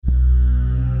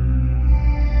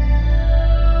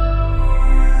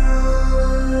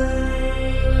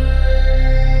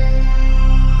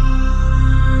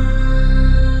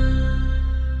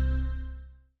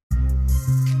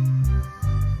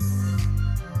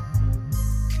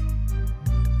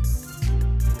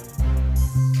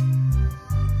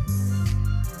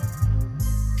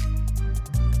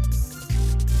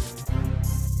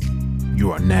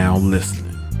now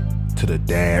listening to the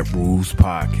Dad Rules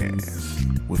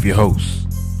Podcast with your hosts,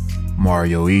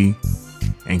 Mario E.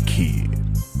 and Kid.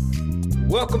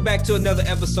 Welcome back to another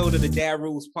episode of the Dad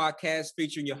Rules Podcast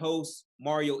featuring your hosts,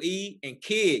 Mario E. and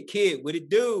Kid. Kid, what it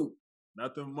do?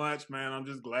 Nothing much, man. I'm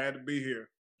just glad to be here.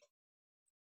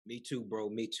 Me too, bro.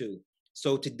 Me too.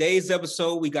 So today's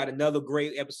episode, we got another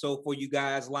great episode for you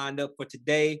guys lined up for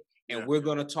today. And we're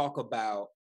going to talk about,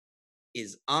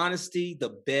 is honesty the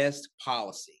best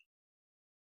policy?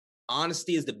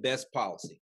 Honesty is the best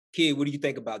policy. Kid, what do you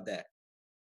think about that?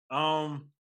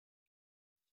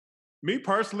 Me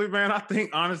personally, man, I think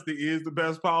honesty is the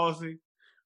best policy.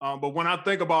 But when I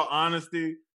think about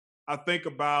honesty, I think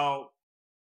about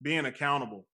being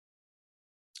accountable.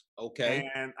 Okay.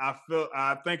 And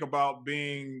I think about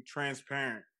being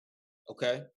transparent.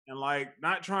 Okay. And like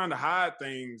not trying to hide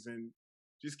things and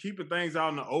just keeping things out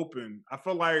in the open. I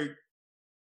feel like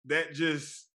that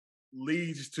just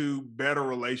leads to better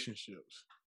relationships,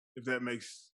 if that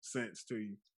makes sense to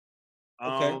you.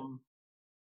 Okay.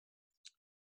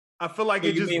 I feel like so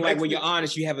it you just mean like when you're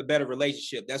honest, you have a better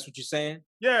relationship. That's what you're saying?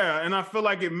 Yeah, and I feel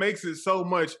like it makes it so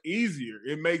much easier.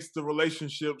 It makes the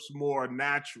relationships more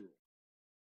natural.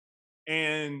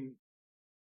 And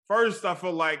first, I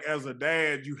feel like as a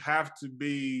dad, you have to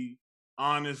be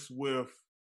honest with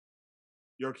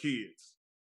your kids.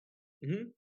 Mm-hmm.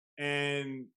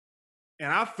 And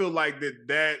I feel like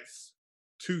that's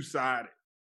two-sided.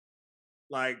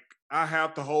 Like, I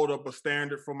have to hold up a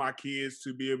standard for my kids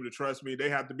to be able to trust me. They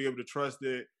have to be able to trust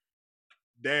that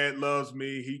dad loves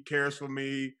me. He cares for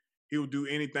me. He'll do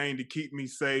anything to keep me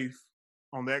safe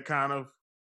on that kind of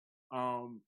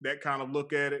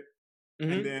look at it.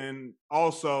 Mm-hmm. And then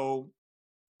also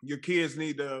your kids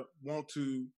need to want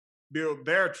to build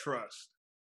their trust,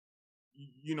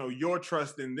 your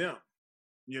trust in them.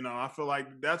 I feel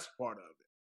like that's part of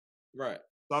it. Right.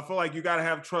 So I feel like you got to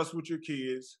have trust with your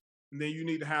kids, and then you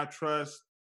need to have trust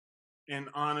and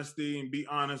honesty and be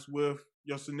honest with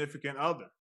your significant other.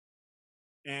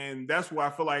 And that's where I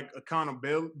feel like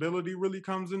accountability really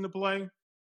comes into play,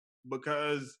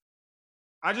 because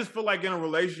I just feel like in a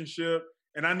relationship,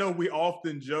 and I know we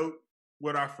often joke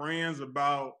with our friends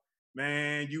about,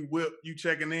 man, you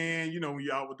checking in, when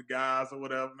you're out with the guys or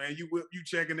whatever, man, you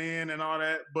checking in and all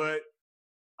that. But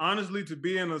honestly, to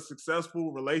be in a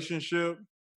successful relationship,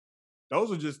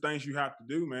 those are just things you have to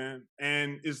do, man.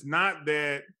 And it's not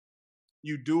that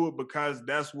you do it because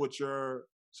that's what your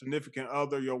significant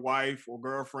other, your wife or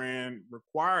girlfriend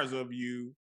requires of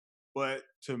you. But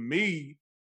to me,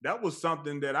 that was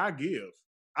something that I give.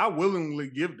 I willingly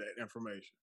give that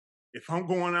information. If I'm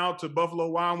going out to Buffalo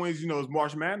Wild Wings, it's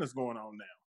March Madness going on now.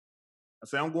 I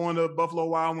say, I'm going to Buffalo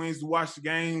Wild Wings to watch the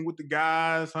game with the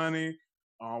guys, honey.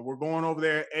 We're going over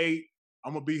there at 8.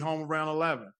 I'm going to be home around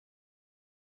 11.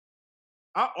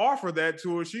 I offer that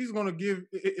to her. She's going to give,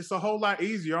 it's a whole lot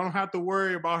easier. I don't have to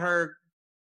worry about her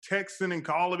texting and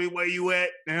calling me where you at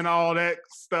and all that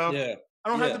stuff. Yeah. I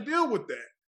don't have to deal with that.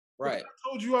 Right. I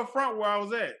told you up front where I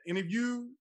was at. And if you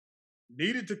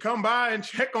needed to come by and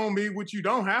check on me, which you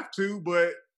don't have to,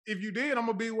 but if you did, I'm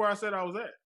going to be where I said I was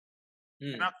at.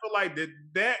 And I feel like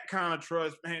that kind of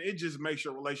trust, man, it just makes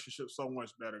your relationship so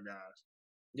much better, guys.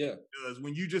 Yeah. Because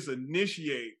when you just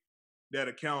initiate that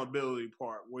accountability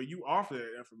part where you offer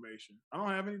that information, I don't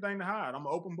have anything to hide. I'm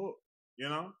an open book,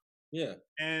 Yeah.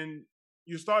 And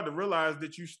you start to realize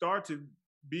that you start to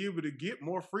be able to get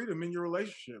more freedom in your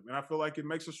relationship. And I feel like it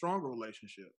makes a stronger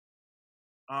relationship.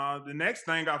 The next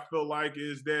thing I feel like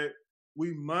is that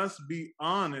we must be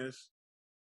honest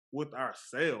with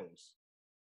ourselves.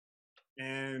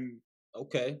 And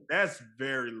that's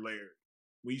very layered.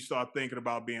 When you start thinking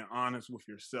about being honest with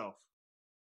yourself.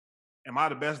 Am I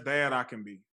the best dad I can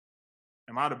be?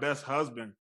 Am I the best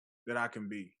husband that I can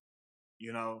be?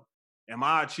 Am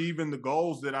I achieving the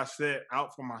goals that I set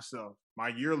out for myself? My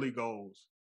yearly goals,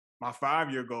 my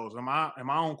 5-year goals. Am I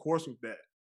on course with that?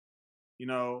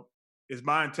 Is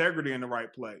my integrity in the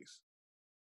right place?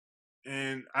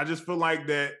 And I just feel like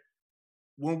that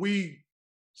when we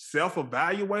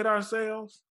self-evaluate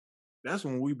ourselves, that's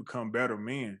when we become better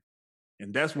men.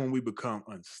 And that's when we become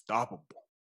unstoppable.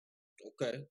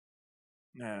 Okay.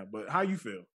 Yeah, but how you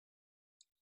feel?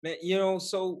 Man,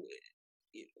 so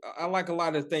I like a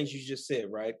lot of the things you just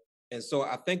said, right? And so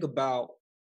I think about,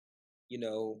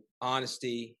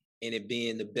 honesty and it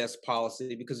being the best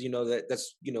policy because,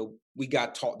 that's we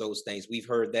got taught those things. We've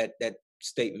heard that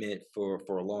statement for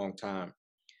a long time.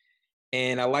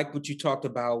 And I like what you talked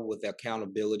about with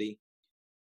accountability.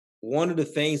 One of the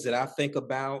things that I think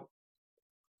about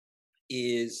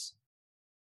is,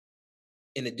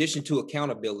 in addition to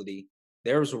accountability,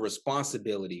 there's a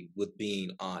responsibility with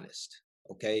being honest.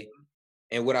 Okay.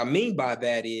 And what I mean by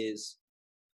that is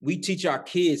we teach our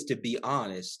kids to be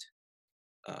honest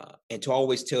and to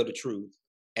always tell the truth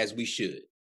as we should.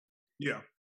 Yeah.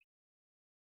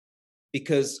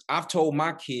 Because I've told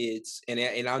my kids, and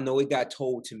I know it got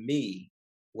told to me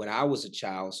when I was a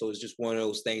child. So it's just one of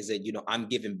those things that, I'm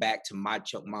giving back to my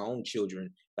own children.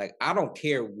 Like, I don't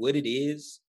care what it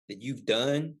is that you've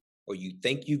done or you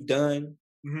think you've done,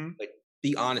 but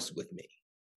be honest with me.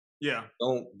 Yeah.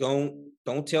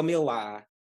 Don't tell me a lie.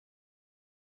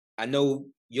 I know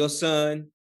your son,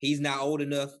 he's not old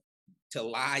enough to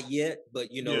lie yet, but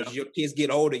as your kids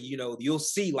get older, you'll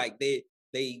see like they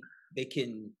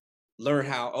can learn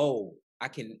how, I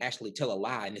can actually tell a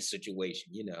lie in this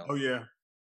situation, Oh yeah.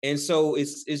 And so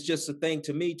it's just a thing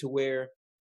to me to where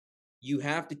you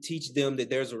have to teach them that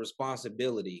there's a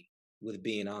responsibility with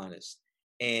being honest.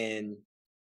 And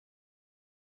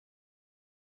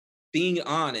being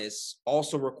honest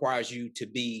also requires you to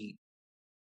be,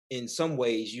 in some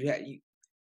ways, you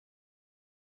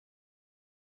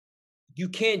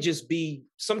can't just be,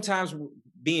 sometimes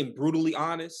being brutally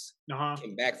honest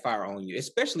can backfire on you,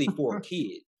 especially for a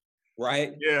kid,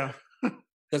 right? Yeah.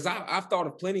 Because I've thought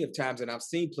of plenty of times, and I've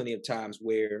seen plenty of times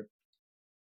where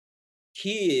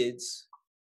kids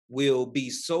will be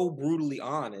so brutally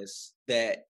honest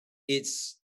that it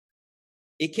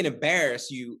can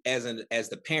embarrass you as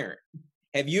the parent.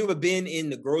 Have you ever been in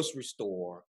the grocery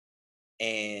store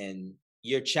and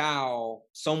your child,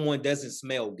 someone doesn't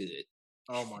smell good?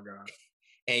 Oh my God.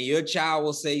 And your child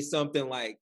will say something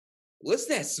like, "What's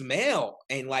that smell?"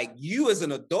 And like, you as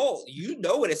an adult,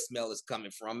 where the smell is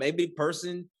coming from. Maybe the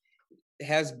person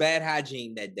has bad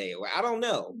hygiene that day, or I don't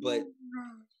know, but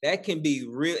that can be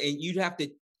real. And you'd have to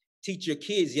teach your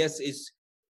kids, yes,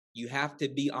 you have to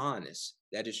be honest.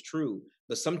 That is true.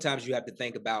 But sometimes you have to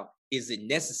think about, is it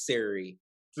necessary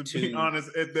to be honest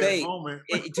at that moment?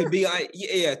 To be,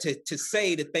 to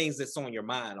say the things that's on your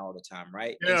mind all the time,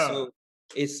 right? Yeah. And so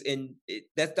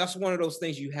that's one of those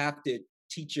things you have to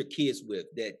teach your kids with,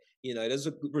 that there's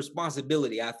a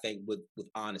responsibility, I think, with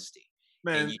honesty.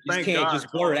 Man, and you just can't God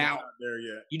just blurt out there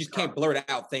yet. You just can't blurt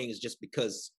out things just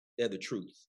because they're the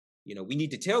truth. We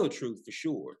need to tell the truth for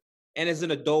sure. And as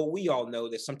an adult, we all know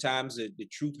that sometimes the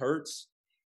truth hurts,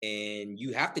 and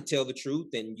you have to tell the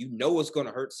truth, and it's going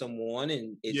to hurt someone,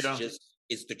 and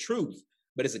it's the truth.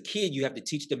 But as a kid, you have to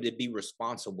teach them to be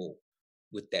responsible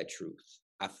with that truth.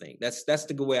 I think that's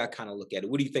the way I kind of look at it.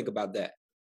 What do you think about that?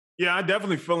 Yeah, I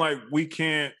definitely feel like we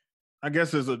can't, I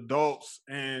guess as adults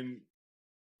and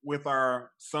with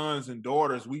our sons and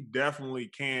daughters, we definitely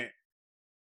can't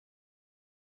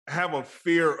have a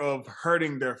fear of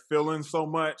hurting their feelings so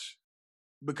much,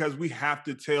 because we have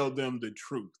to tell them the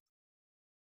truth.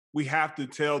 We have to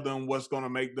tell them what's going to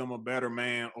make them a better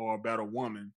man or a better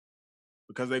woman,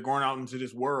 because they're going out into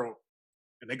this world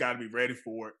and they got to be ready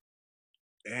for it.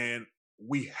 And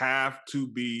we have to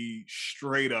be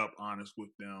straight up honest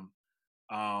with them.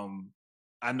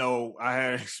 I know I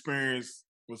had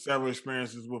several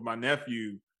experiences with my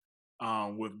nephew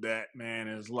with that, man.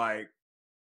 It's like,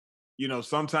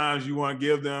 sometimes you want to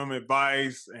give them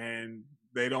advice and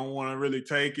they don't want to really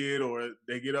take it, or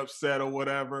they get upset or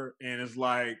whatever. And it's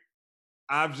like,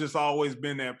 I've just always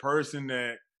been that person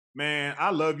that, man, I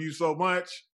love you so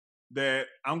much that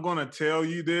I'm going to tell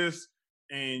you this,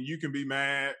 and you can be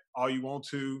mad all you want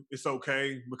to. It's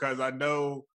okay, because I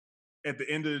know at the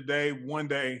end of the day, one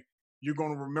day, you're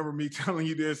going to remember me telling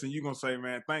you this, and you're going to say,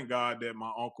 man, thank God that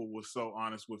my uncle was so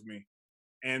honest with me.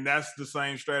 And that's the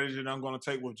same strategy that I'm going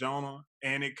to take with Jonah.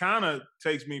 And it kind of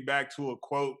takes me back to a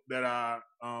quote that I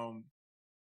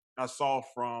saw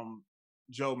from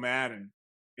Joe Madden.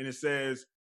 And it says,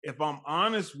 if I'm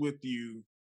honest with you,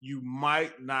 you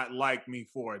might not like me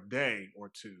for a day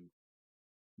or two.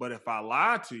 But if I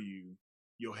lie to you,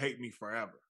 you'll hate me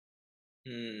forever.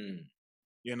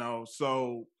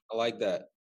 So I like that.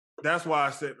 That's why I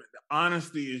said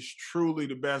honesty is truly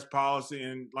the best policy.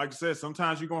 And like I said,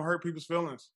 sometimes you're going to hurt people's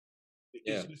feelings.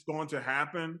 It's just going to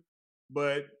happen.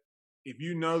 But if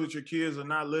you know that your kids are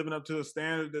not living up to a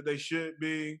standard that they should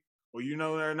be, or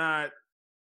they're not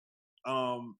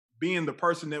being the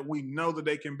person that we know that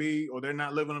they can be, or they're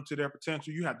not living up to their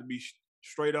potential, you have to be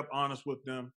straight up honest with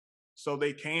them so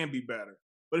they can be better.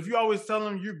 But if you always tell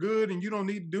them you're good and you don't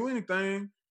need to do anything,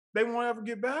 they won't ever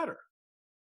get better.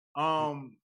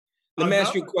 Let me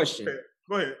ask you a question.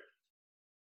 Go ahead.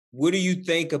 What do you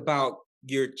think about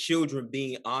your children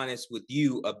being honest with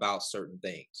you about certain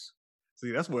things?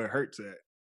 See, that's where it hurts at.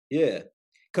 Yeah.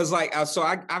 Because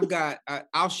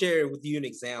I'll share with you an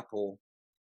example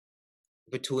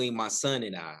between my son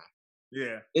and I.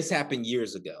 Yeah. This happened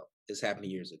years ago.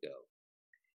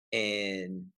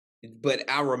 But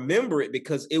I remember it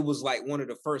because it was like one of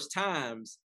the first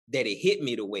times that it hit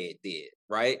me the way it did,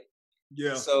 right?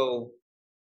 Yeah. So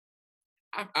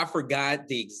I forgot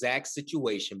the exact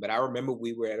situation, but I remember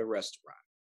we were at a restaurant.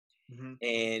 Mm-hmm.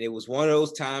 And it was one of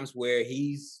those times where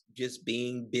he's just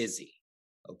being busy.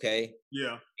 Okay.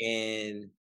 Yeah. And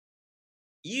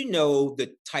you know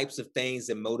the types of things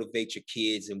that motivate your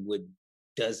kids and what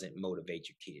doesn't motivate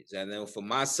your kids. I know for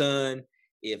my son,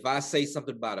 if I say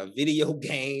something about a video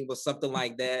game or something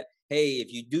like that, hey,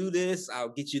 if you do this, I'll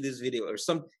get you this video or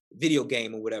some video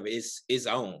game or whatever, it's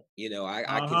on. You know, I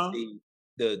can see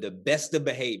the best of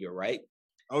behavior, right?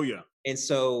 Oh yeah. And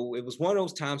so it was one of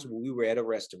those times when we were at a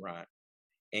restaurant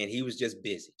and he was just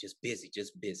busy.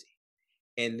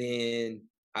 And then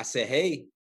I said, hey,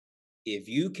 if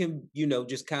you can,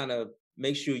 just kind of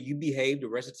make sure you behave the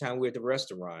rest of the time we're at the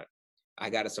restaurant, I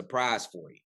got a surprise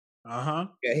for you.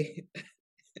 Okay.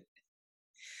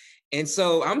 And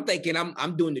so I'm thinking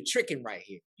I'm doing the tricking right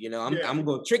here. I'm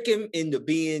going to trick him into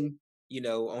being,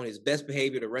 on his best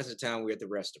behavior the rest of the time we're at the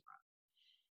restaurant.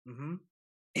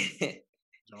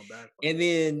 And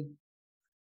then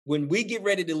when we get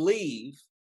ready to leave,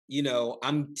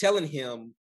 I'm telling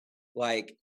him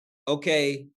like,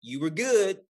 okay, you were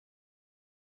good.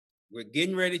 We're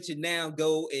getting ready to now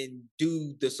go and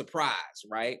do the surprise,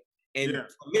 right? And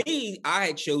for me, I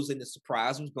had chosen the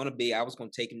surprise was going to be, I was going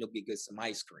to take him to get some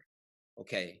ice cream.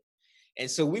 Okay.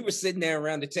 And so we were sitting there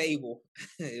around the table.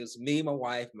 It was me, my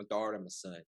wife, my daughter, and my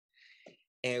son.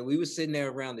 And we were sitting there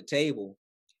around the table.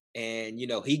 And,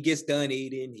 he gets done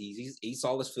eating. He eats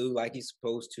all his food like he's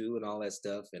supposed to and all that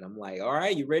stuff. And I'm like, all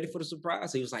right, you ready for the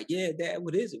surprise? He was like, yeah, Dad,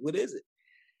 what is it? What is it?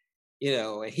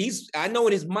 And I know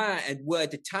in his mind, and well,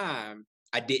 at the time,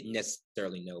 I didn't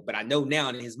necessarily know, but I know now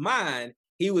in his mind,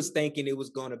 he was thinking it was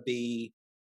going to be,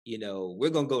 we're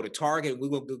going to go to Target and we're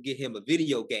going to go get him a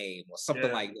video game or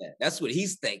something like that. That's what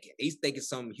he's thinking. He's thinking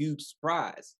some huge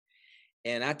surprise.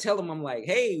 And I tell him, I'm like,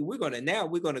 hey, we're going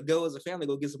to go as a family,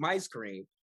 go get some ice cream.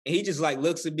 And he just like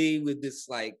looks at me with this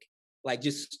like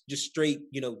just straight,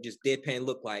 just deadpan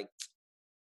look like,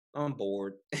 I'm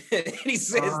bored. And he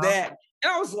says that.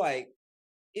 And I was like,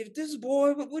 if this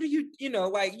boy, what are you,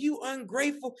 like you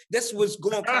ungrateful? That's what's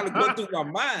kind of going through my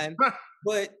mind.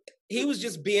 But he was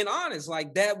just being honest.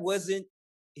 Like that wasn't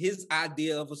his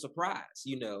idea of a surprise,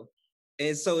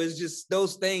 And so it's just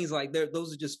those things like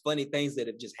those are just funny things that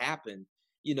have just happened,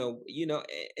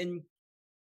 and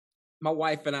my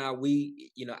wife and I,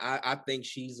 I think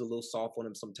she's a little soft on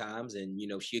him sometimes. And,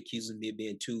 she accuses me of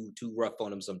being too rough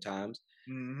on him sometimes.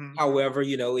 Mm-hmm. However,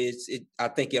 I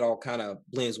think it all kind of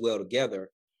blends well together.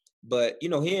 But,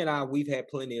 he and I, we've had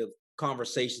plenty of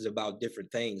conversations about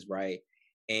different things, right?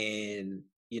 And,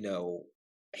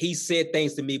 he said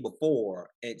things to me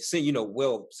before and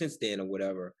since then or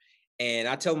whatever. And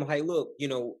I tell him, hey, look,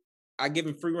 I give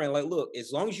him free rein. Like, look,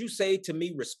 as long as you say to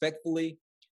me respectfully,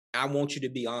 I want you to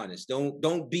be honest.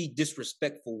 Don't be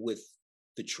disrespectful with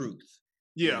the truth.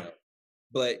 Yeah.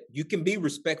 But you can be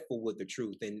respectful with the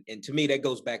truth. And to me, that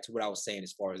goes back to what I was saying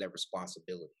as far as that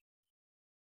responsibility.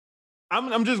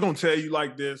 I'm just going to tell you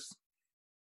like this,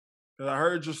 because I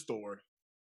heard your story,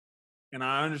 and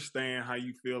I understand how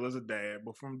you feel as a dad,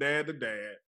 but from dad to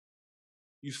dad,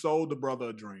 you sold the brother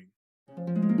a dream.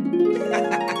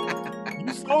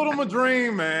 You sold him a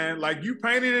dream, man. Like, you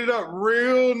painted it up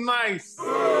real nice.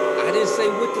 I didn't say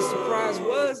what the surprise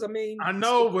was. I mean, I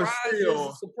know, but Is still.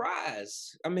 a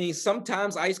surprise. I mean,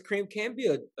 sometimes ice cream can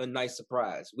be a nice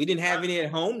surprise. We didn't have any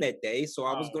at home that day, so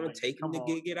I was going to take him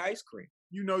to get ice cream.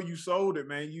 You sold it,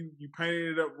 man. You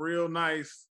painted it up real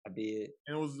nice. I did.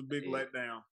 And it was a big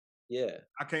letdown. Yeah.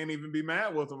 I can't even be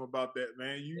mad with him about that,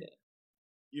 man. You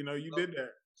did that.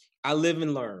 I live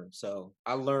and learn. So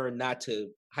I learned not to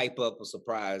hype up a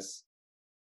surprise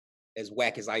as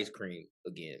whack as ice cream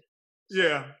again.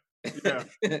 Yeah.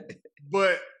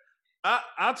 But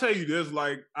I'll tell you this,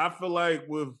 like, I feel like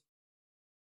with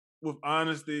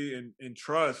honesty and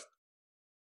trust,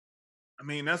 I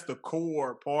mean, that's the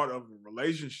core part of a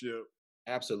relationship.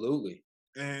 Absolutely.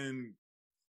 And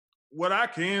what I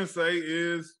can say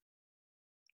is,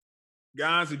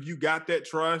 guys, if you got that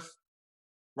trust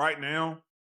right now,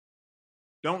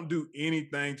 don't do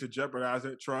anything to jeopardize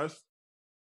that trust,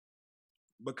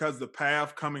 because the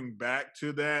path coming back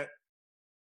to that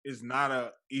is not an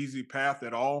easy path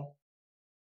at all.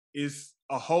 It's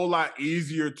a whole lot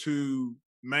easier to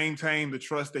maintain the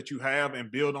trust that you have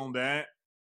and build on that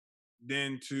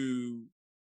than to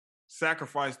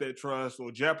sacrifice that trust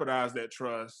or jeopardize that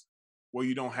trust where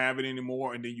you don't have it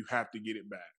anymore and then you have to get it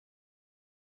back.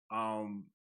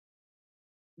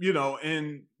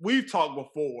 and we've talked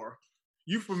before.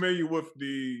 You familiar with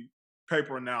the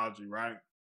paper analogy, right?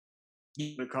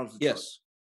 When it comes to yes. trust.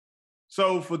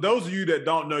 So for those of you that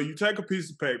don't know, you take a piece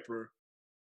of paper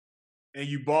and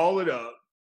you ball it up.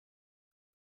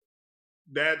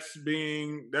 That's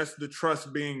the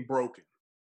trust being broken.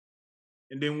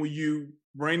 And then when you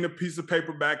bring the piece of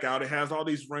paper back out, it has all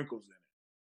these wrinkles in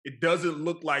it. It doesn't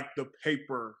look like the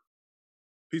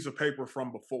piece of paper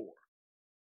from before.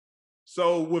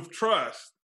 So with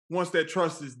trust, once that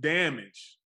trust is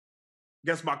damaged,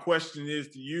 I guess my question is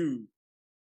to you,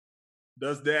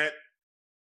 does that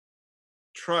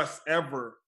trust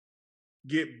ever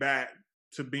get back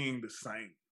to being the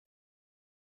same?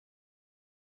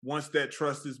 Once that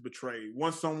trust is betrayed,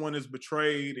 once someone is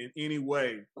betrayed in any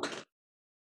way,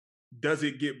 does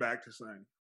it get back the same?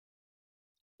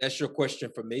 That's your question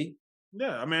for me?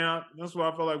 Yeah, I mean, that's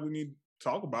what I feel like we need to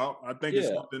talk about. I think it's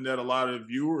something that a lot of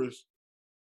viewers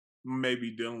may be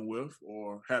dealing with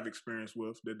or have experience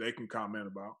with that they can comment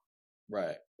about.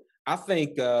 Right. I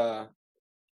think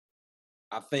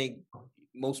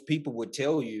most people would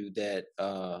tell you that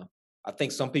I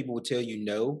think some people would tell you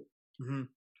no. Mm-hmm.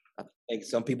 I think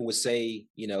some people would say,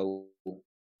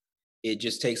 it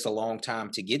just takes a long time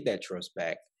to get that trust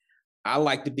back. I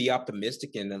like to be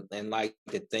optimistic and like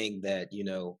to think that,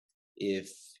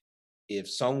 if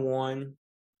someone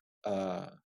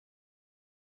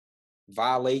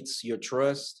violates your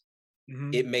trust,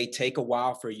 it may take a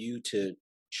while for you to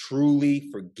truly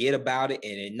forget about it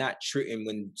and and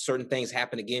when certain things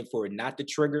happen again for it not to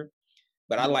trigger.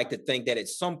 But I like to think that at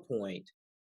some point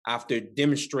after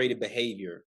demonstrated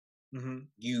behavior,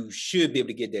 you should be able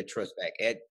to get that trust back.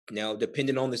 Now,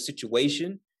 depending on the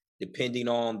situation, depending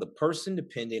on the person,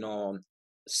 depending on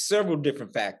several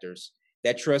different factors,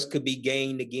 that trust could be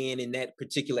gained again in that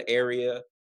particular area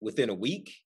within a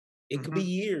week. It could be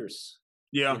years.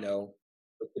 Yeah.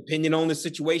 But depending on the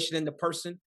situation and the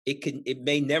person, it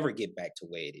may never get back to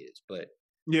where it is. But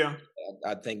yeah,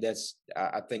 I think that's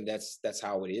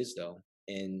how it is though.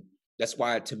 And that's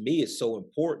why to me it's so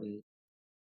important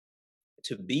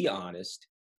to be honest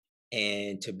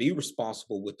and to be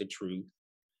responsible with the truth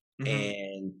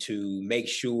and to make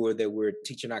sure that we're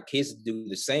teaching our kids to do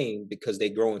the same because they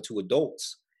grow into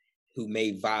adults who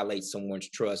may violate someone's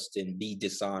trust and be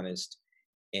dishonest,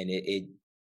 and it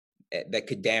that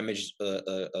could damage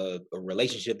a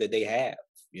relationship that they have.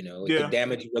 It could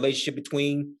damage a relationship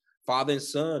between father and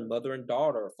son, mother and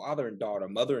daughter, father and daughter,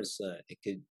 mother and son. It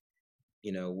could,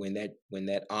 when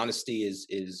that honesty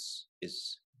is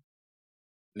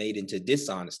made into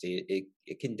dishonesty,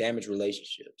 it can damage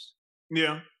relationships.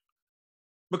 Yeah.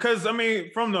 Because I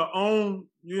mean, from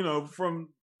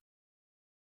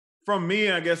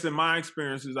me, I guess in my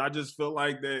experiences, I just feel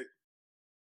like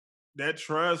that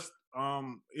trust,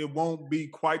 it won't be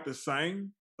quite the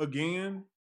same again.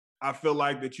 I feel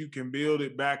like that you can build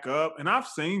it back up. And I've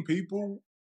seen people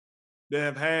that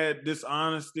have had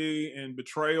dishonesty and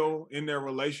betrayal in their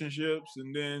relationships.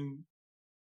 And then,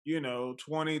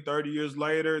 20, 30 years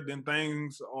later, then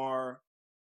things are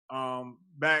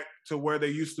back to where they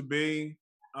used to be.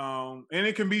 And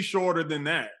it can be shorter than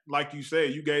that. Like you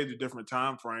said, you gave the different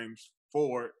time frames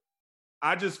for it.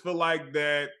 I just feel like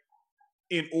that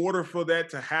in order for that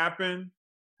to happen,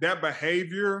 that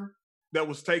behavior that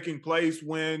was taking place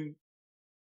when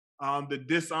the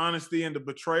dishonesty and the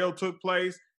betrayal took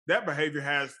place, that behavior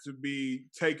has to be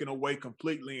taken away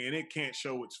completely, and it can't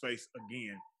show its face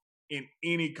again in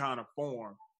any kind of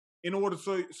form in order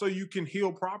so you can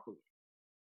heal properly.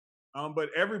 But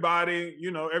everybody,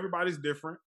 everybody's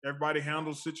different. Everybody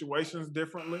handles situations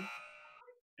differently.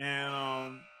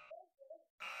 And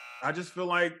I just feel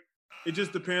like it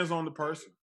just depends on the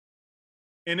person.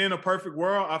 And in a perfect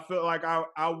world, I feel like I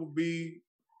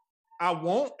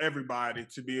want everybody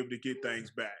to be able to get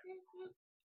things back.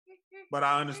 But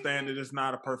I understand that it's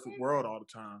not a perfect world all the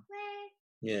time.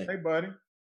 Yeah. Hey, buddy.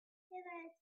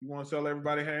 You want to tell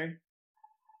everybody hey?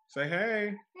 Say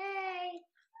hey. Hey.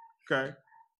 Okay.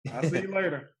 I'll see you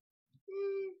later.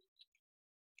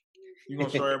 You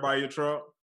gonna show everybody your truck?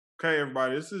 Okay,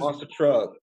 everybody. This is Monster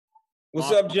Truck.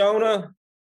 What's up, Jonah?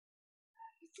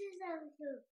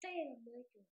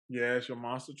 Yeah, it's your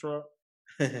monster truck.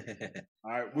 All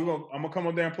right, I'm gonna come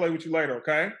up there and play with you later,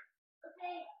 okay?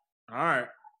 Okay. All right.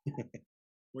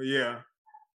 Well, yeah.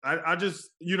 I just,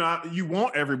 you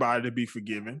want everybody to be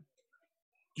forgiven.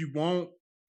 You want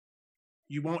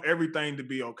everything to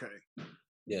be okay.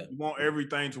 Yeah. You want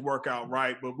everything to work out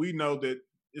right, but we know that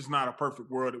it's not a perfect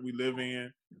world that we live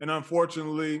in. And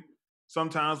unfortunately,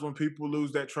 sometimes when people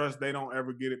lose that trust, they don't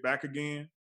ever get it back again.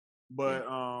 But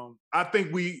I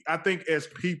think as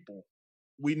people,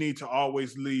 we need to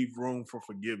always leave room for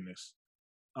forgiveness,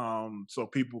 so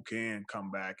people can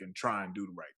come back and try and do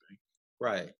the right thing.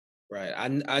 Right.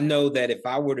 I know that if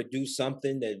I were to do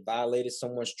something that violated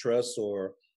someone's trust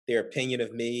or their opinion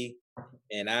of me,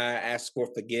 and I ask for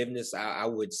forgiveness, I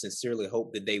would sincerely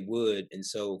hope that they would. And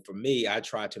so for me, I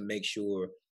try to make sure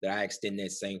that I extend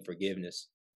that same forgiveness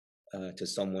to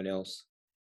someone else.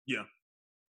 Yeah.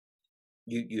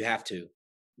 You have to.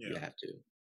 Yeah. You have to.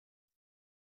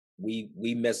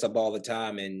 We mess up all the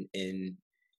time, and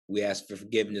we ask for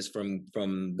forgiveness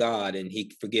from God, and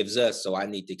He forgives us. So I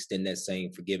need to extend that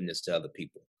same forgiveness to other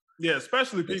people. Yeah,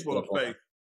 especially people of faith.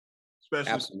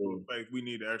 Especially Absolutely. people of faith, we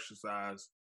need to exercise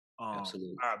our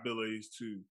abilities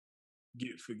to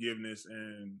get forgiveness,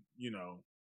 and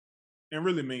and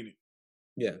really mean it.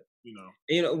 Yeah.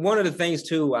 One of the things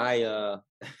too,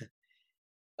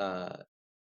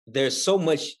 there's so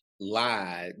much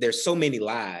lie. There's so many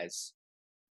lies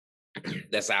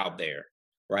that's out there,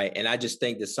 right? And I just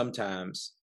think that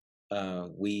sometimes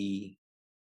we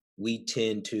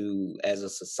tend to, as a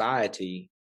society,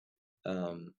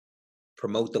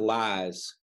 promote the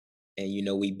lies,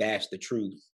 and we bash the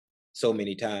truth so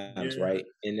many times, right?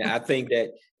 And I think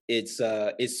that it's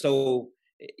so.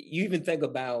 You even think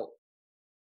about,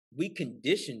 we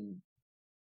condition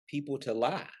people to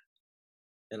lie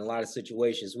in a lot of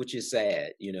situations, which is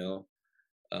sad. You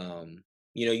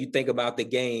think about the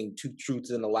game Two Truths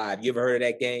and a Lie. You ever heard of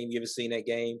that game? You ever seen that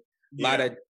game? Yeah.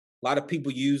 A lot of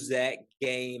people use that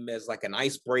game as like an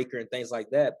icebreaker and things like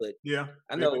that. But yeah,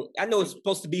 I know it's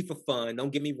supposed to be for fun.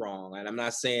 Don't get me wrong. And I'm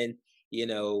not saying,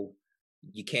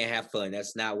 you can't have fun.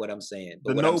 That's not what I'm saying.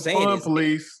 But what I'm saying is,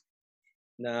 police.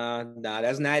 Nah,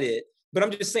 that's not it. But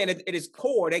I'm just saying that at its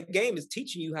core, that game is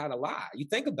teaching you how to lie. You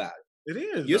think about it. It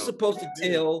is. You're supposed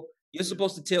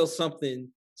to tell something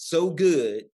so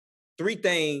good, 3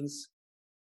 things,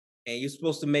 and you're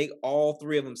supposed to make all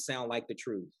 3 of them sound like the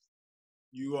truth.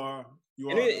 You are.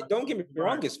 Don't get me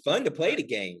wrong; it's fun to play the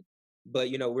game, but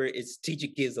it's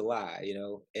teaching kids to lie.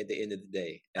 At the end of the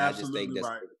day, and absolutely, I just think that's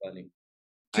right. funny.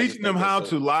 Teaching them how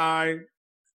to lie,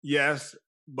 yes,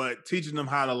 but teaching them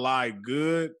how to lie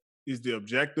good is the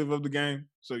objective of the game.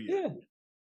 So yeah.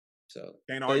 So,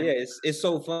 it's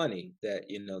so funny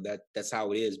that that's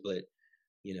how it is. But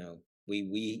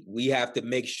we have to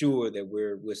make sure that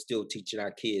we're still teaching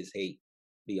our kids, hey,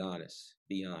 be honest.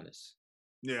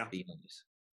 Yeah. Be honest.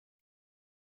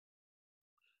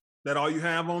 That all you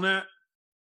have on that?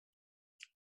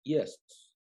 Yes.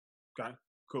 Okay,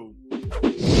 cool.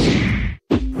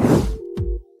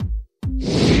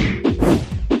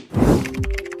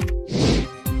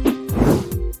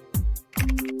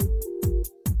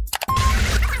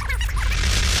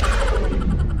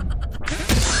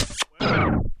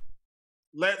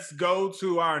 Let's go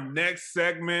to our next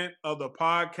segment of the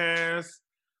podcast.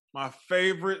 My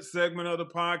favorite segment of the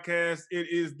podcast. It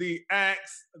is the Ask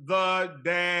the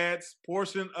Dads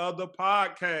portion of the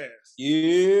podcast.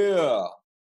 Yeah.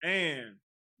 And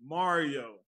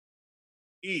Mario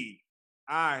E.,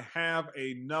 I have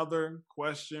another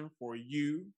question for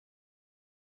you.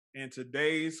 And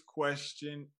today's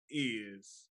question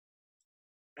is,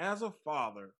 as a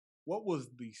father, what was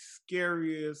the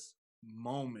scariest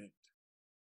moment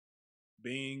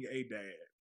being a dad?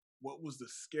 What was the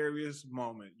scariest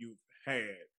moment you've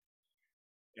had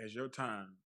as your time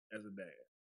as a dad?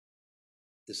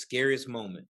 The scariest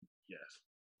moment? Yes.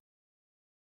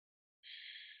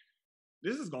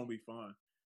 This is going to be fun.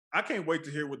 I can't wait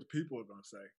to hear what the people are going to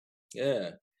say.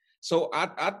 Yeah. So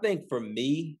I think for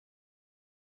me,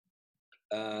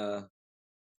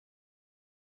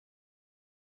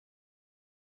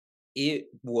 it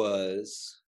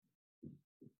was,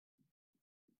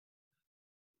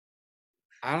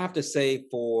 I have to say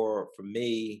for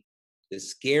me, the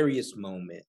scariest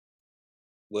moment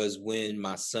was when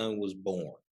my son was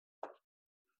born.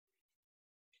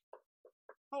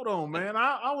 Hold on, man.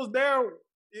 I was there.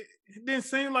 It didn't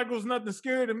seem like it was nothing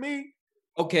scary to me.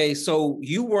 Okay, so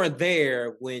you weren't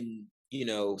there when,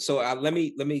 so let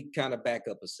me kind of back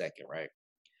up a second, right?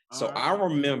 So I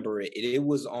remember it. It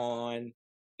was on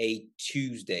a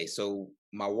Tuesday. So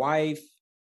my wife,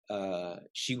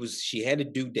 she had a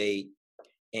due date,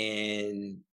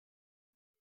 and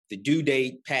the due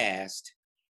date passed,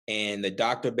 and the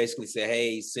doctor basically said,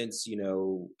 hey, since you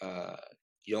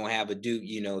don't have a due,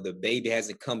 the baby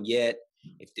hasn't come yet.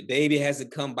 If the baby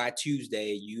hasn't come by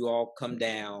Tuesday, you all come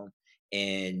down,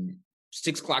 and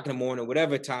 6 o'clock in the morning,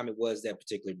 whatever time it was that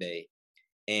particular day,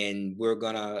 and we're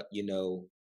gonna,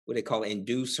 what they call it,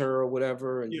 induce her or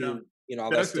whatever, and do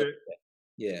all that stuff.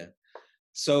 Yeah.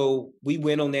 So we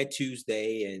went on that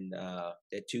Tuesday, and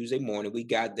that Tuesday morning we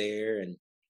got there, and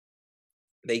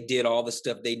they did all the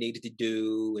stuff they needed to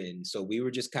do. And so we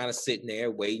were just kind of sitting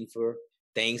there waiting for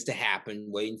things to happen,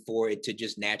 waiting for it to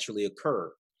just naturally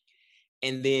occur.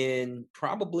 And then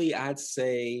probably I'd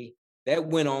say that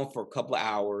went on for a couple of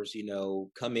hours,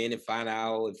 come in and find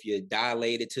out if you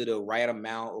dilated to the right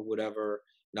amount or whatever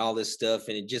and all this stuff.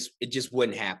 And it just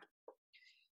wouldn't happen.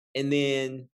 And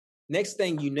then next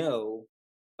thing you know,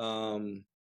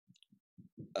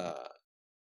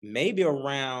 maybe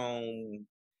around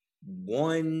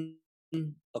 1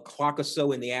 o'clock or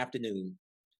so in the afternoon,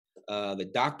 the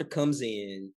doctor comes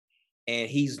in and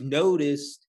he's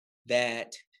noticed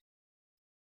that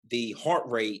the heart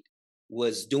rate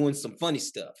was doing some funny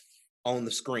stuff on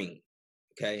the screen.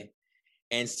 Okay.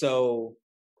 And so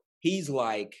he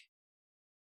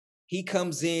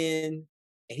comes in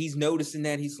and he's noticing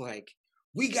that. He's like,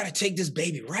 we got to take this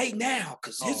baby right now.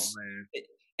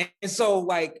 And so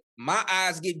like my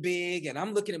eyes get big and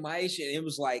I'm looking at my Aisha and it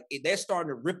was like, they're starting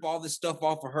to rip all this stuff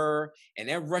off of her and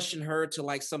they're rushing her to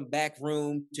like some back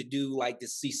room to do like the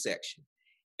C-section.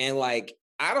 And like,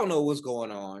 I don't know what's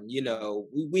going on.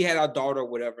 We had our daughter or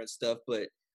whatever and stuff, but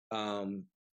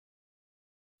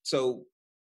so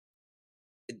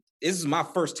this is my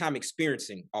first time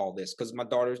experiencing all this because my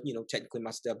daughter's, technically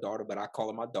my stepdaughter, but I call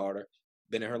her my daughter.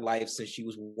 Been in her life since she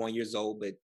was 1 year old,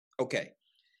 but okay.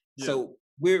 Yeah. So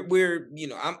we're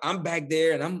I'm back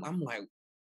there and I'm like,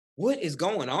 what is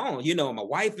going on? My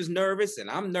wife is nervous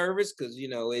and I'm nervous because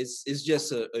it's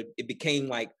just it became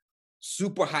like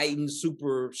super heightened,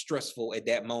 super stressful at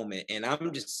that moment. And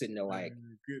I'm just sitting there like,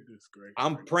 goodness gracious.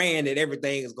 I'm praying that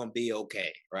everything is gonna be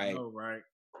okay, right? Oh, right.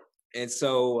 And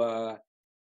so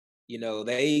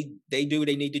they do what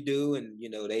they need to do, and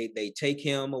they take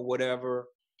him or whatever.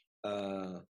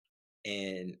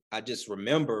 And I just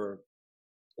remember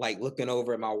like looking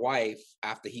over at my wife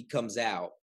after he comes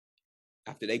out,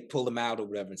 after they pull him out or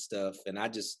whatever and stuff. And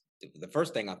the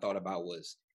first thing I thought about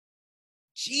was,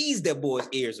 geez, that boy's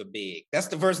ears are big. That's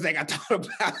the first thing I thought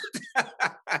about.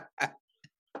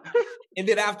 And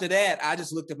then after that, I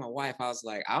just looked at my wife. I was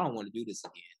like, I don't want to do this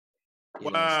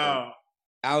again. Wow. So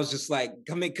I was just like,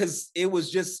 because it was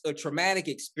just a traumatic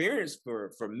experience for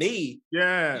me.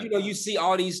 Yeah. You see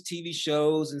all these TV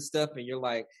shows and stuff, and you're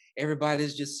like,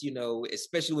 everybody's just,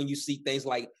 especially when you see things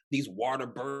like these water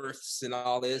births and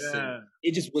all this. Yeah. And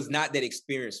it just was not that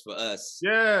experience for us.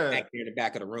 Yeah. Back there in the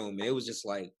back of the room. And it was just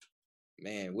like,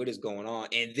 man, what is going on?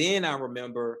 And then I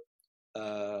remember,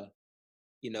 they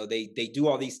do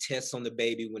all these tests on the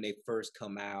baby when they first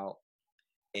come out.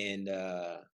 And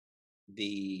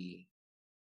the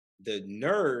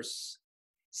nurse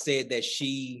said that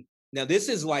now this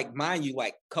is like, mind you,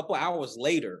 like a couple hours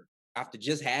later after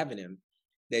just having him,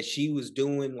 that she was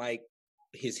doing like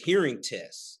his hearing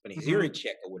test and his hearing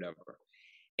check or whatever.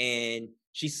 And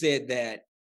she said that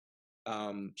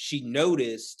she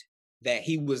noticed that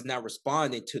he was not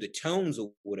responding to the tones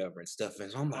or whatever and stuff.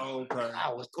 And so I'm like, oh, okay.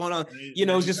 Wow, what's going on?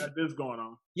 It's just got this going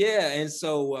on. Yeah. And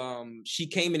so she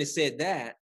came in and said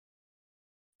that.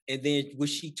 And then what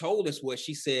she told us was,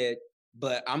 she said,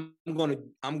 but I'm gonna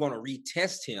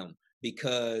retest him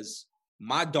because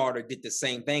my daughter did the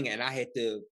same thing and I had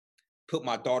to put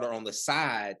my daughter on the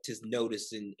side to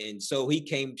notice. And so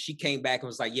she came back and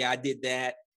was like, yeah, I did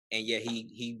that. And yeah,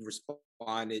 he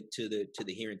responded to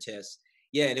the hearing test.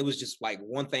 Yeah. And it was just like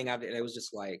one thing it was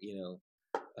just like,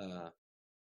 I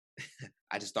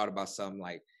just thought about something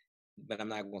like, but I'm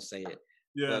not going to say it.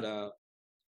 Yeah. But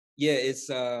yeah, it's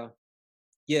that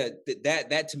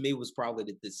to me was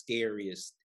probably the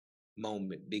scariest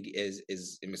moment, big as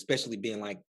especially being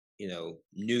like,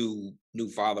 new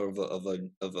father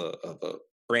of a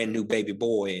brand new baby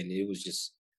boy. And it was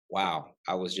just, wow.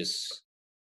 I was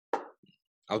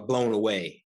blown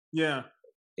away. Yeah.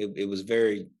 I was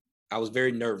very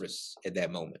nervous at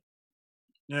that moment.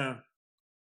 Yeah.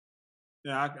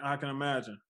 Yeah, I can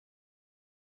imagine.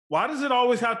 Why does it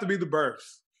always have to be the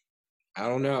births? I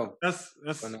don't know. That's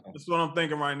what I'm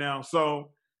thinking right now. So,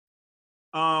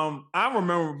 I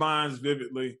remember mine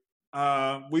vividly.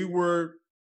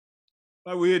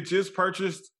 We had just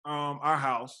purchased our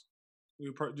house.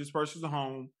 We just purchased a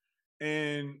home,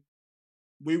 and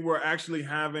we were actually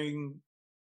having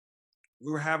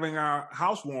our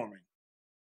housewarming,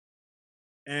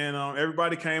 and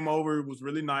everybody came over. It was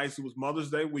really nice. It was Mother's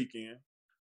Day weekend,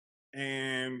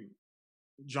 and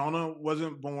Jonah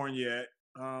wasn't born yet.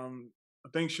 I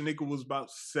think Shanika was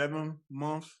about 7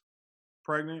 months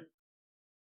pregnant.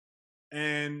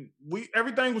 And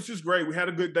everything was just great. We had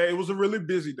a good day. It was a really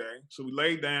busy day. So we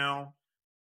laid down.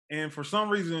 And for some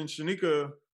reason,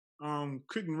 Shanika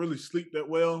couldn't really sleep that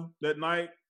well that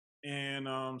night.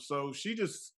 And so she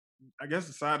just, I guess,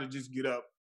 decided to just get up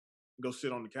and go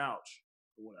sit on the couch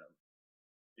or whatever.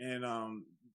 And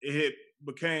it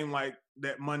became like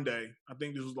that Monday. I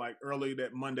think this was like early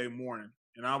that Monday morning,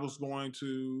 and I was going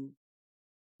to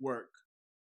work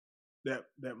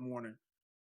that morning,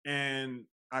 and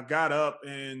I got up,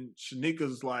 and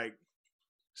Shanika's like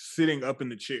sitting up in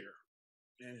the chair,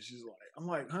 and she's like, "I'm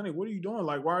like, honey, what are you doing?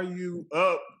 Like, why are you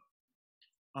up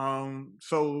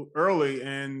so early?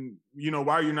 And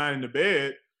why are you not in the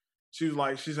bed?" She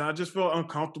said, "I just feel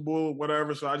uncomfortable,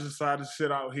 whatever. So I just decided to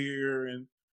sit out here." And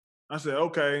I said,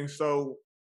 "Okay." So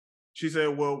she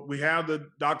said, "Well, we have the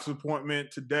doctor's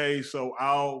appointment today, so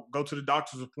I'll go to the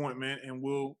doctor's appointment and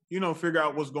we'll, figure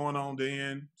out what's going on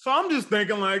then." So I'm just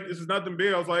thinking like, this is nothing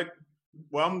big. I was like,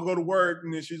 "Well, I'm gonna go to work."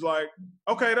 And then she's like,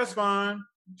 "Okay, that's fine."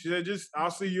 She said,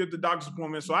 "I'll see you at the doctor's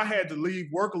appointment." So I had to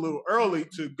leave work a little early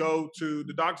to go to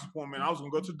the doctor's appointment. I was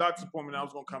gonna go to the doctor's appointment and I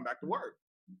was gonna come back to work.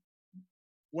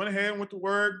 Went ahead and went to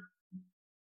work,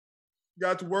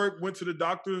 got to work, went to the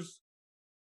doctor's.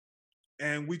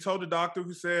 And we told the doctor,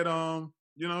 who said,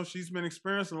 she's been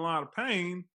experiencing a lot of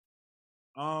pain,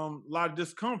 a lot of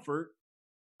discomfort.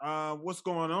 What's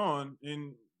going on?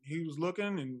 And he was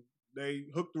looking, and they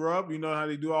hooked her up. You know how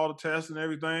they do all the tests and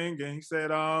everything. And he said,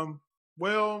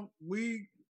 well, we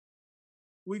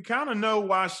kind of know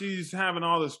why she's having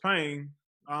all this pain.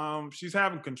 She's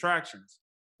having contractions.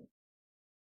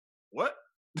 What?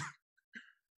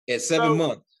 At 7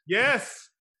 months. Yes.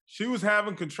 She was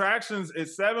having contractions at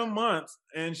 7 months,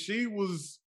 and she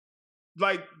was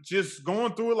like just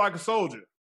going through it like a soldier.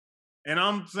 And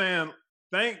I'm saying,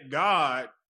 thank God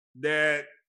that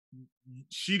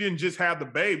she didn't just have the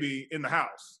baby in the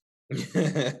house,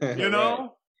 Right.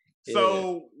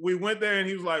 So we went there, and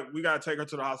he was like, "We got to take her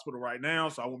to the hospital right now."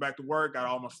 So I went back to work, got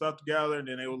all my stuff together, and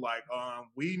then they were like,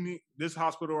 "We need, this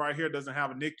hospital right here doesn't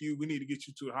have a NICU. We need to get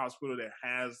you to a hospital that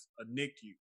has a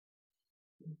NICU."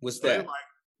 What's so that?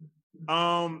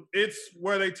 It's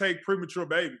where they take premature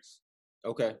babies.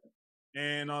 Okay.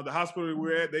 And the hospital we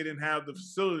were at, they didn't have the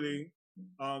facility,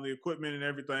 the equipment and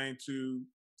everything to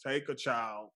take a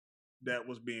child that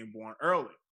was being born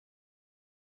early.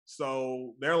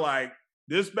 So they're like,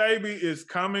 "This baby is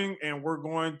coming, and we're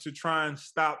going to try and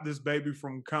stop this baby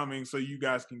from coming so you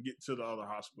guys can get to the other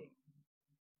hospital."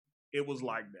 It was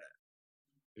like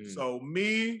that. So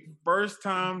me, first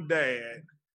time dad,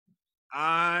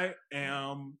 I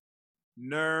am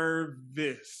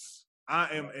nervous.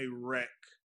 I am a wreck.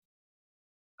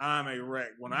 I'm a wreck.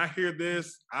 When I hear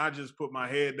this, I just put my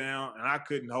head down, and I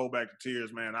couldn't hold back the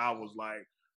tears, man. I was like,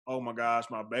 oh my gosh,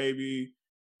 my baby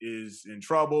is in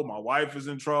trouble. My wife is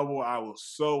in trouble. I was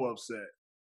so upset.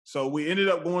 So we ended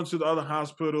up going to the other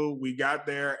hospital. We got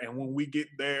there, and when we get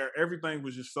there, everything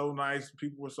was just so nice.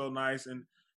 People were so nice. And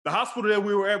the hospital that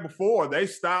we were at before, they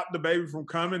stopped the baby from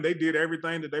coming. They did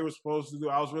everything that they were supposed to do.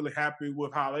 I was really happy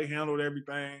with how they handled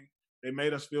everything. They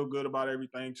made us feel good about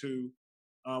everything too.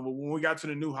 But when we got to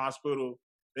the new hospital,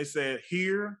 they said,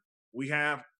 "Here we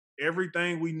have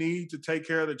everything we need to take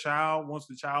care of the child once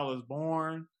the child is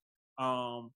born.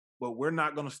 But we're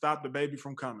not going to stop the baby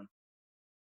from coming.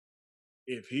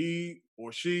 If he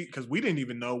or she," because we didn't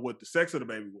even know what the sex of the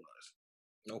baby was.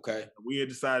 Okay. We had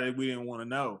decided we didn't want to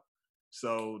know.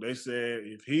 So they said,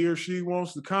 if he or she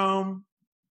wants to come,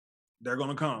 they're going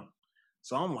to come.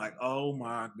 So I'm like, oh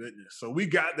my goodness. So we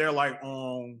got there like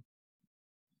on,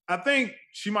 I think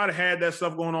she might have had that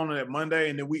stuff going on that Monday,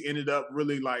 and then we ended up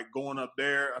really like going up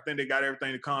there. I think they got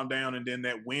everything to calm down, and then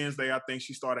that Wednesday, I think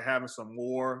she started having some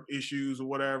more issues or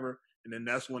whatever, and then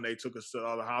that's when they took us to the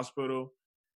other hospital.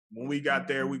 When we got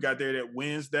there that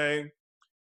Wednesday,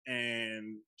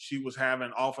 and she was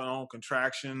having off and on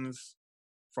contractions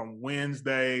from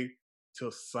Wednesday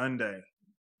till Sunday.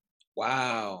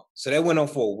 Wow. So that went on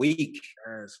for a week.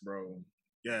 Yes, bro.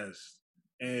 Yes.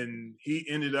 And he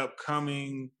ended up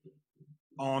coming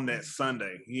on that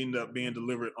Sunday. He ended up being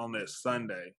delivered on that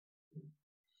Sunday.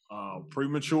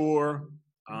 Premature.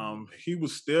 He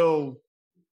was still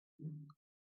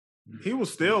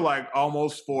like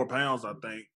almost 4 pounds, I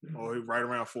think, or right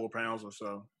around 4 pounds or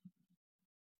so.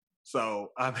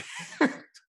 So I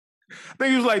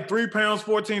think he was like 3 pounds,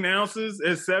 14 ounces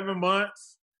at 7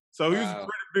 months. So he was a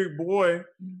pretty big boy.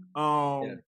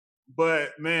 Yeah.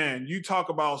 But man, you talk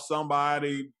about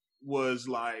somebody was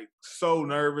like so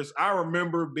nervous. I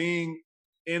remember being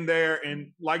in there,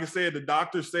 and like I said, the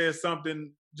doctor said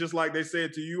something just like they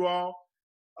said to you all.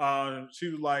 She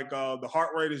was like, the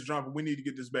heart rate is jumping. We need to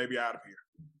get this baby out of here.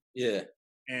 Yeah.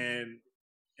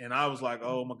 And I was like,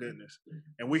 oh my goodness.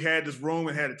 And we had this room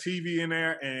and had a TV in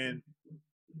there. And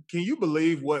can you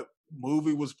believe what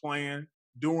movie was playing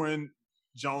during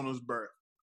Jonah's birth?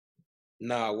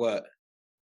 Nah, what?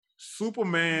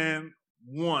 Superman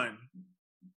 1,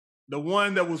 the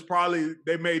one that was probably,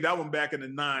 they made that one back in the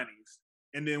 90s.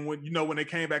 And then when they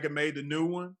came back and made the new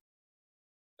one,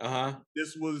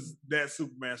 this was that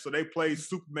Superman. So they played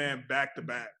Superman back to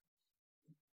back.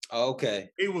 Okay.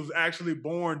 He was actually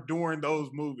born during those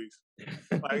movies.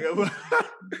 Like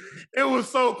it was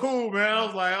so cool, man. I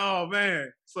was like, oh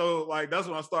man. So like that's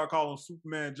when I started calling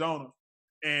Superman Jonah.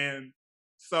 And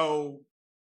so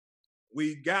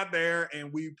we got there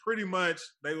and we pretty much,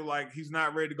 they were like, he's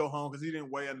not ready to go home because he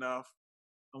didn't weigh enough.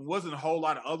 And wasn't a whole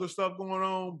lot of other stuff going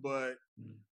on, but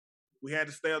we had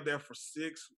to stay up there for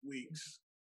 6 weeks.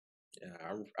 Yeah,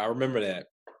 I remember that.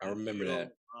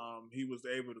 He was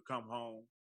able to come home.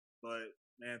 But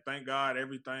man, thank God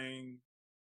everything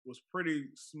was pretty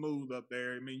smooth up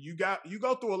there. I mean, you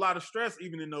go through a lot of stress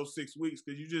even in those 6 weeks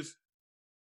because you just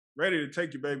ready to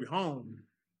take your baby home.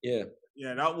 Yeah.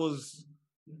 Yeah, that was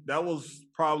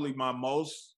probably my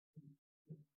most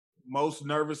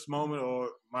nervous moment, or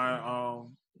my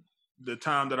the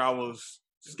time that I was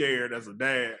scared as a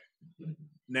dad.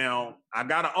 Now, I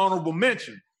got an honorable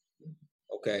mention.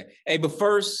 Okay. Hey, but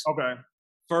first,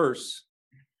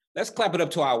 let's clap it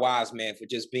up to our wives, man, for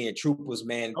just being troopers,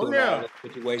 man, through all the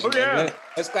situations.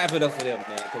 Let's clap it up for them,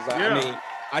 man. Because I mean,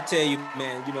 I tell you,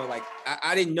 man, like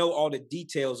I didn't know all the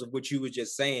details of what you were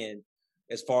just saying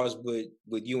as far as with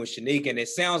you and Shanique, and it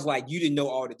sounds like you didn't know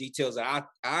all the details that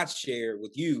I shared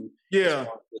with you. Yeah.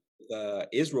 With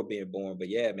Israel being born, but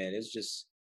yeah, man, it's just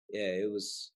it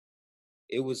was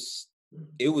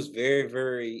very,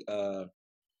 very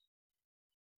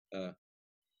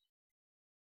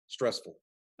stressful.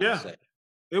 Yeah,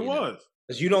 it was.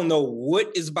 Because you don't know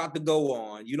what is about to go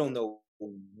on. You don't know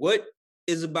what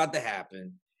is about to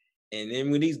happen. And then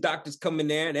when these doctors come in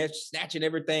there and they're snatching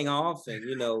everything off and,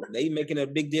 they making a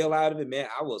big deal out of it, man,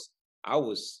 I was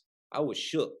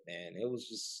shook, man. It was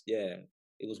just, it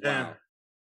was wild.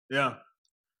 Yeah.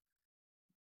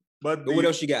 But what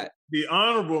else you got? The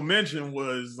honorable mention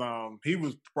was he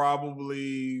was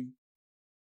probably,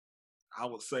 I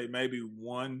would say maybe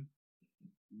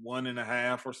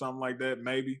 1.5 or something like that,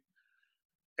 maybe.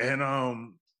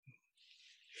 And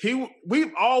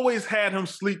we've always had him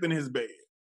sleep in his bed.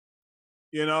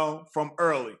 From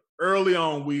early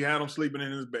on, we had him sleeping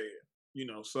in his bed.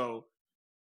 So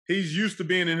he's used to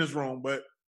being in his room, but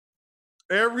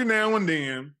every now and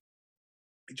then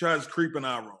he tries to creep in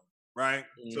our room, right?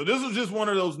 Mm-hmm. So this was just one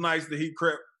of those nights that he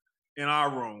crept in our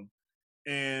room,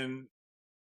 and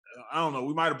I don't know,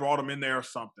 we might have brought him in there or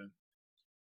something.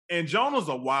 And Jonah's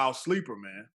a wild sleeper,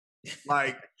 man.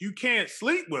 Like, you can't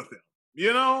sleep with him.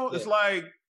 It's like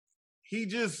he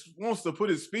just wants to put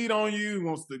his feet on you,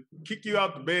 wants to kick you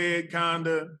out the bed,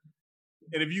 kinda.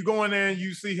 And if you go in there and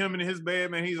you see him in his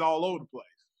bed, man, he's all over the place,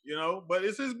 But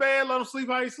it's his bed, let him sleep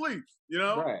how he sleeps,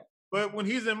 Right. But when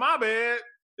he's in my bed,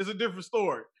 it's a different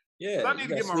story. Yeah, I need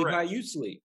to get my sleep rest. how you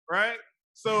sleep. Right?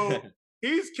 So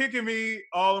he's kicking me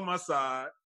all on my side.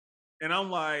 And I'm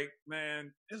like,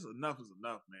 man, enough is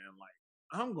enough, man. Like,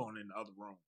 I'm going in the other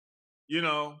room,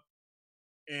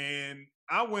 And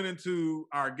I went into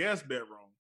our guest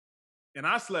bedroom, and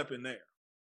I slept in there.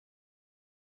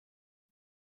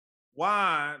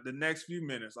 Why, the next few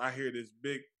minutes, I hear this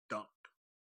big thump.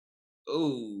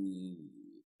 Ooh.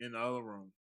 In the other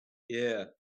room. Yeah.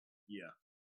 Yeah.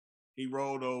 He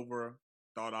rolled over,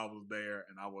 thought I was there,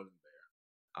 and I wasn't there.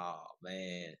 Oh,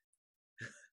 man.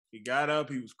 He got up,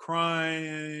 he was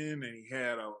crying, and he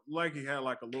had like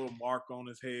a little mark on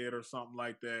his head or something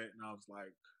like that. And I was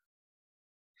like,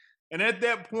 and at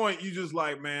that point, you just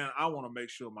like, man, I want to make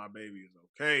sure my baby is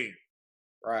okay.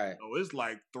 Right. So it's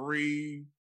like 3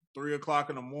 o'clock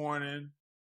in the morning.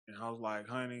 And I was like,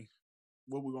 honey,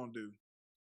 what we going to do?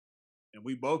 And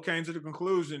we both came to the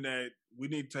conclusion that we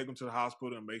need to take him to the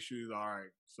hospital and make sure he's all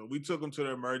right. So we took him to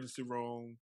the emergency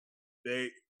room.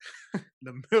 In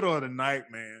the middle of the night,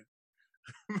 man,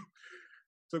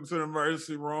 took him to the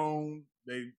emergency room.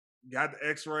 They got the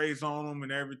x-rays on him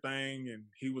and everything, and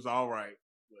he was all right.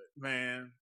 But,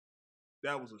 man,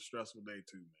 that was a stressful day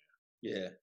too, man. Yeah.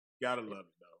 Gotta love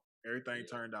it, though. Everything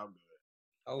turned out good.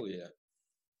 Oh, yeah.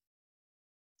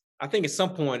 I think at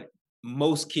some point,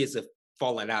 most kids have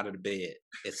fallen out of the bed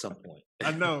at some point.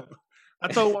 I know. I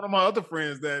told one of my other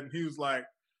friends that, and he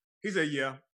said,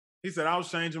 yeah. He said, I was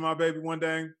changing my baby one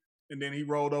day, and then he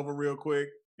rolled over real quick,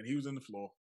 and he was in the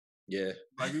floor. Yeah.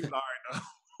 Like, he was all right now.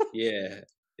 Yeah.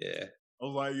 I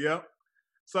was like, yep.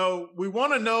 So we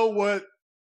want to know what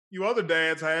you other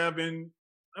dads have. And,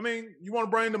 I mean, you want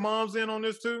to bring the moms in on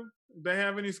this too? If they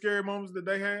have any scary moments that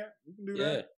they had? We can do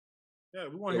that. Yeah,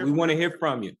 we want to hear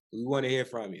from you. We want to hear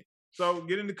from you. So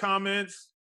get in the comments,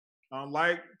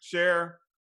 like, share,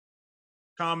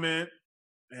 comment,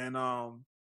 and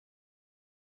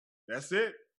that's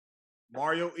it.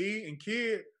 Mario E and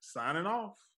Kid signing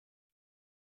off.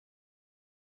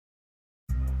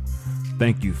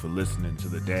 Thank you for listening to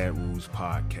the Dad Rules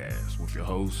Podcast with your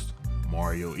hosts,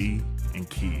 Mario E and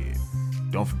Kid.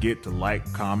 Don't forget to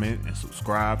like, comment, and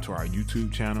subscribe to our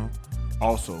YouTube channel.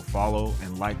 Also, follow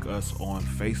and like us on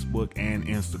Facebook and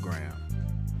Instagram.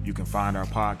 You can find our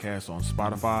podcast on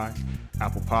Spotify,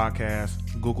 Apple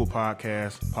Podcasts, Google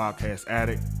Podcasts, Podcast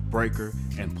Addict, Breaker,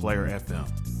 and Player FM.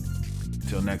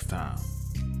 Till next time.